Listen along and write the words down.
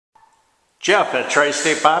Jeff at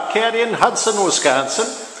Tri-State Bobcat in Hudson, Wisconsin.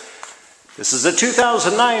 This is a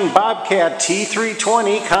 2009 Bobcat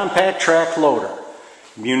T320 compact track loader.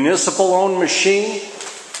 Municipal owned machine,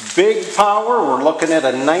 big power. We're looking at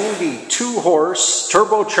a 92 horse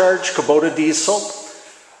turbocharged Kubota diesel,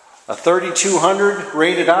 a 3200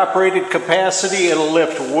 rated operated capacity. It'll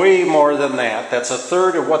lift way more than that. That's a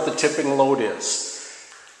third of what the tipping load is.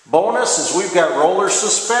 Bonus is we've got roller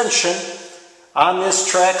suspension on this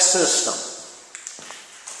track system.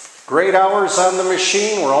 Great hours on the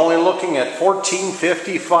machine. We're only looking at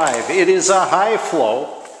 1455. It is a high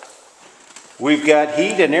flow. We've got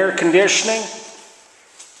heat and air conditioning,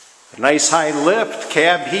 a nice high lift,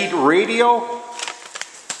 cab heat radio.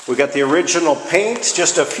 We got the original paint,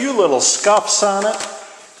 just a few little scuffs on it.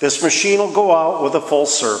 This machine will go out with a full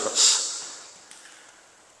service.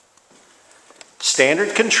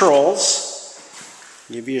 Standard controls.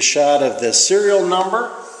 Give you a shot of the serial number.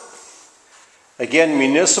 Again,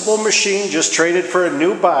 municipal machine, just traded for a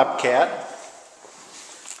new Bobcat.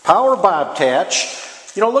 Power Bobcat.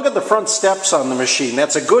 You know, look at the front steps on the machine.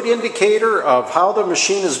 That's a good indicator of how the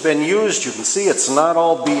machine has been used. You can see it's not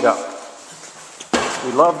all beat up.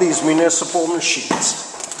 We love these municipal machines.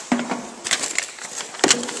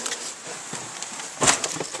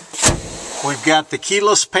 We've got the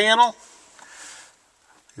keyless panel.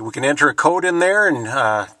 We can enter a code in there and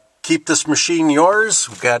keep this machine yours.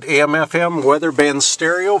 We've got AM/FM, weather band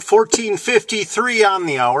stereo, 1453 on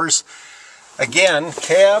the hours. Again,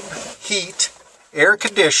 cab, heat, air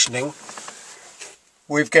conditioning.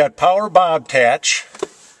 We've got power Bobcat.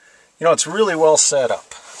 You know, it's really well set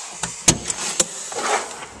up.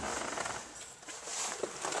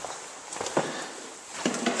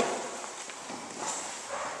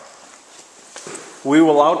 We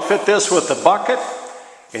will outfit this with a bucket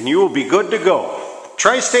and you will be good to go.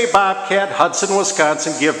 Tri-State Bobcat, Hudson,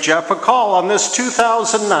 Wisconsin. Give Jeff a call on this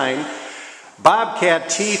 2009 Bobcat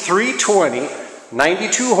T320,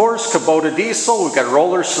 92 horse Kubota diesel. We've got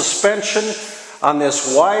roller suspension on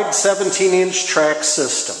this wide 17-inch track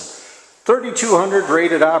system. 3200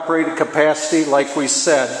 rated operated capacity. Like we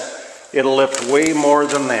said, it'll lift way more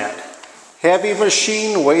than that. Heavy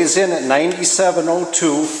machine, weighs in at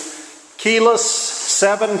 9702. Keyless,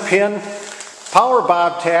 7-pin, power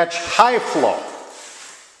Bobcat, high flow.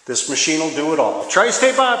 This machine will do it all.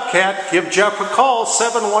 Tri-State Bobcat, give Jeff a call,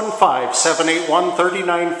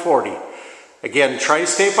 715-781-3940. Again,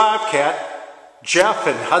 Tri-State Bobcat, Jeff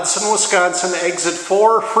in Hudson, Wisconsin, exit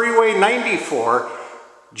 4, Freeway 94,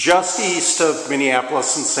 just east of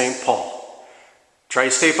Minneapolis and St. Paul.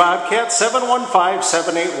 Tri-State Bobcat,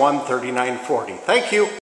 715-781-3940. Thank you.